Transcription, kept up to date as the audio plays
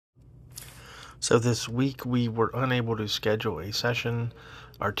So this week we were unable to schedule a session.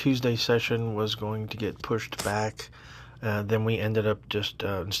 Our Tuesday session was going to get pushed back. Then we ended up just,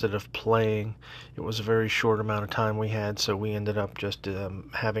 instead of playing, it was a very short amount of time we had, so we ended up just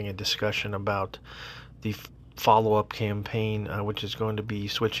having a discussion about the follow-up campaign, which is going to be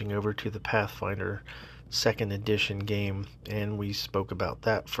switching over to the Pathfinder second edition game, and we spoke about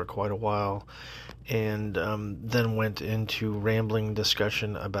that for quite a while, and then went into rambling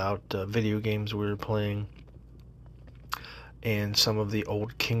discussion about video games we were playing and some of the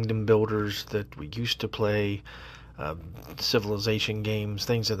old kingdom builders that we used to play, uh, civilization games,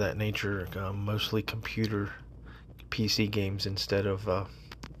 things of that nature, mostly computer PC games instead of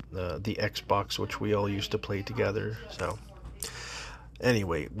the Xbox, which we all used to play together. So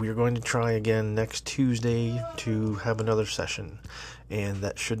anyway, we're going to try again next Tuesday to have another session, and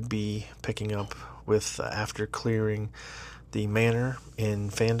that should be picking up with after clearing the manor in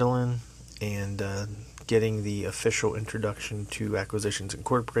Phandalin and getting the official introduction to Acquisitions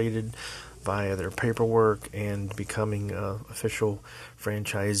Incorporated via their paperwork and becoming official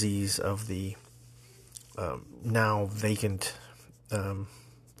franchisees of the now vacant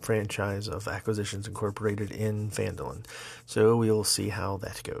franchise of Acquisitions Incorporated in Phandalin. So we'll see how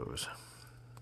that goes.